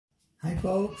Hi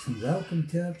folks, and welcome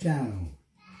to our channel.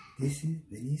 This is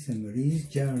Denise and Marie's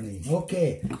Journey.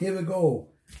 Okay, here we go.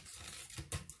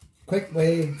 Quick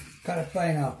way, cut a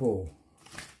pineapple.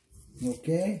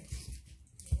 Okay.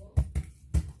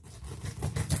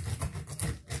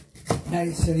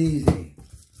 Nice and easy.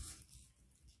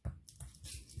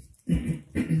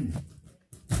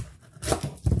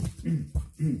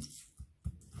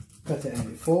 Cut it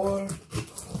into four.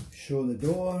 Show the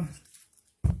door.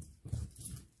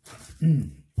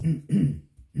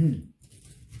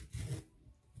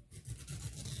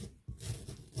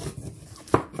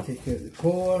 Take out the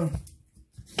core.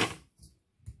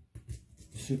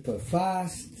 Super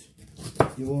fast.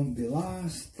 You won't be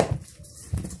lost.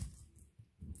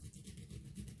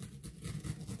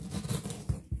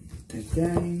 Take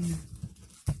down.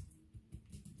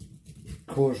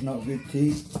 Core's not good to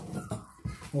eat.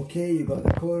 Okay, you got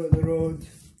the core at the road.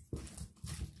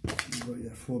 You got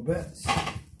your 4 bits.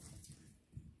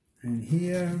 And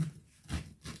here,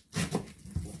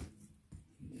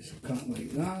 just cut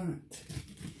like that.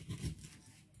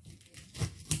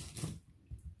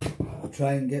 I'll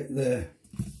try and get the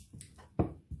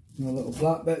little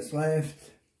black bits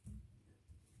left.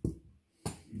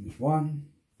 There's one.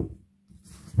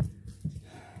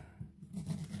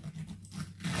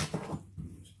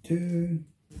 There's 2.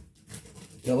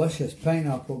 Delicious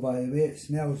pineapple, by the way. It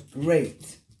smells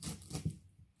great.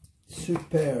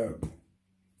 Superb.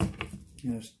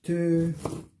 There's 2.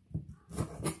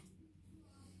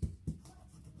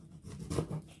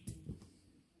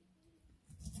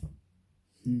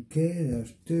 Okay,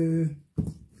 there's 2.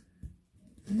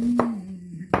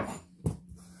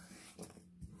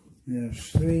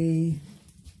 There's 3.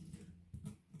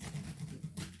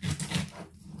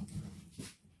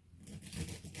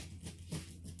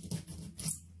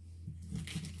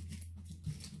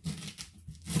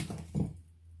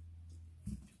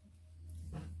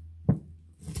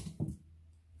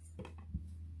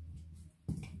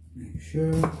 Make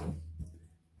sure.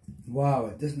 Wow,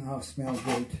 it doesn't half smell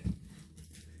good.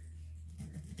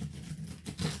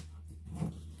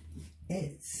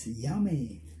 It's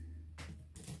yummy.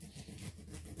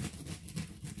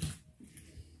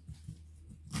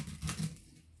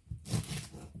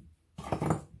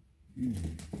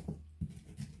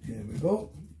 Here we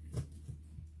go.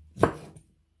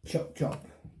 Chop chop.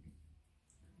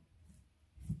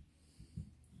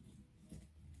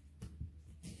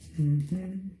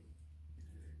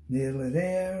 Nearly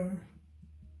there.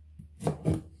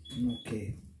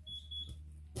 Okay.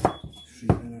 3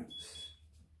 minutes.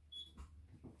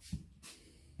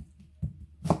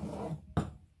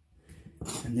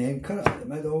 And then cut it at the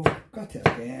middle, cut it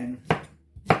again.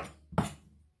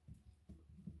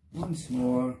 Once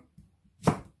more.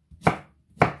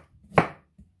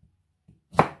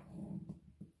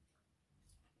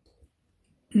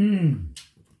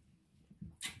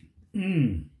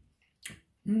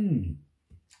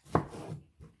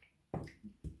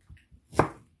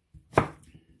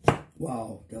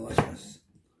 Wow, delicious.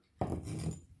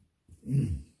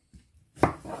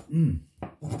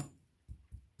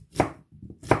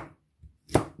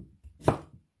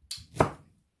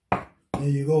 There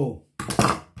you go.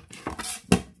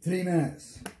 3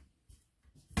 minutes.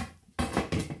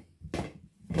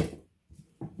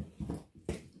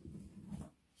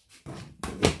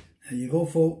 There you go,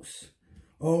 folks.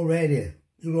 All ready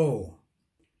to go.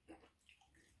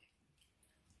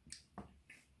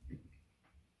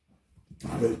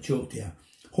 About choked here.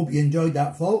 Hope you enjoyed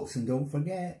that, folks, and don't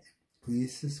forget,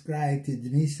 please subscribe to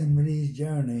Denise and Marie's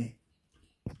Journey.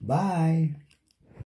 Bye.